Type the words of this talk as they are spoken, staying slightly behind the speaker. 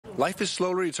Life is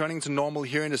slowly returning to normal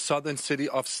here in the southern city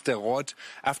of Sderot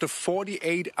after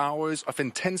 48 hours of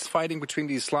intense fighting between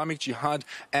the Islamic Jihad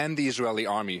and the Israeli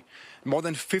army. More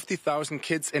than 50,000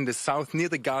 kids in the south near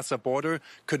the Gaza border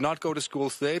could not go to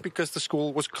school today because the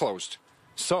school was closed.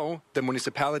 So the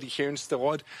municipality here in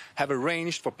Sderot have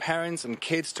arranged for parents and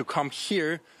kids to come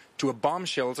here to a bomb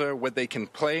shelter where they can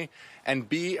play and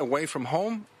be away from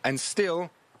home and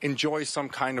still enjoy some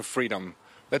kind of freedom.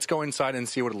 Let's go inside and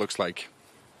see what it looks like.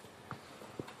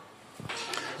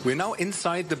 We're now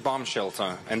inside the bomb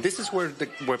shelter, and this is where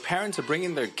parents are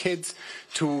bringing their kids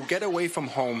to get away from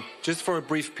home just for a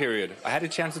brief period. I had a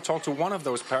chance to talk to one of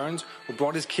those parents who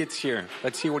brought his kids here.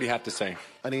 Let's see what he had to say.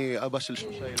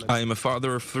 I am a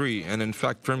father of 3, and in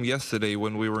fact from yesterday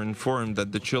when we were informed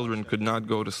that the children could not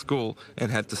go to school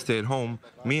and had to stay at home,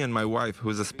 me and my wife, who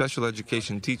is a special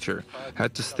education teacher,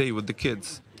 had to stay with the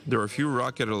kids. There were a few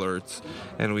rocket alerts,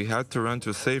 and we had to run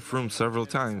to a safe room several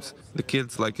times. The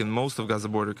kids, like in most of Gaza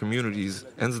border communities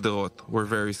and Sderot, were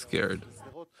very scared.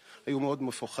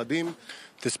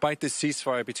 Despite the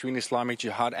ceasefire between Islamic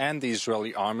Jihad and the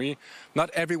Israeli army,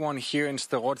 not everyone here in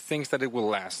Sderot thinks that it will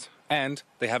last. And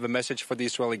they have a message for the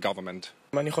Israeli government.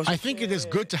 I think it is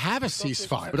good to have a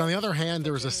ceasefire. But on the other hand,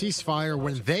 there is a ceasefire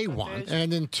when they want.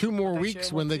 And in 2 more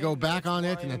weeks, when they go back on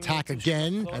it and attack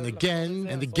again and again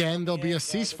and again, there'll be a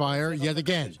ceasefire yet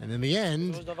again. And in the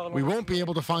end, we won't be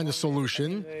able to find a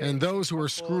solution. And those who are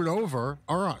screwed over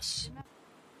are us.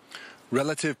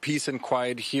 Relative peace and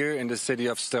quiet here in the city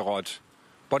of Sderot.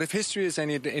 But if history is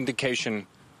any indication,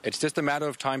 it's just a matter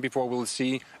of time before we'll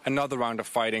see another round of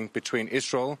fighting between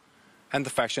Israel and the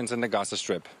factions in the Gaza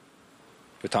Strip.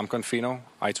 With Tom Confino,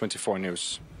 I-24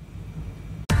 News.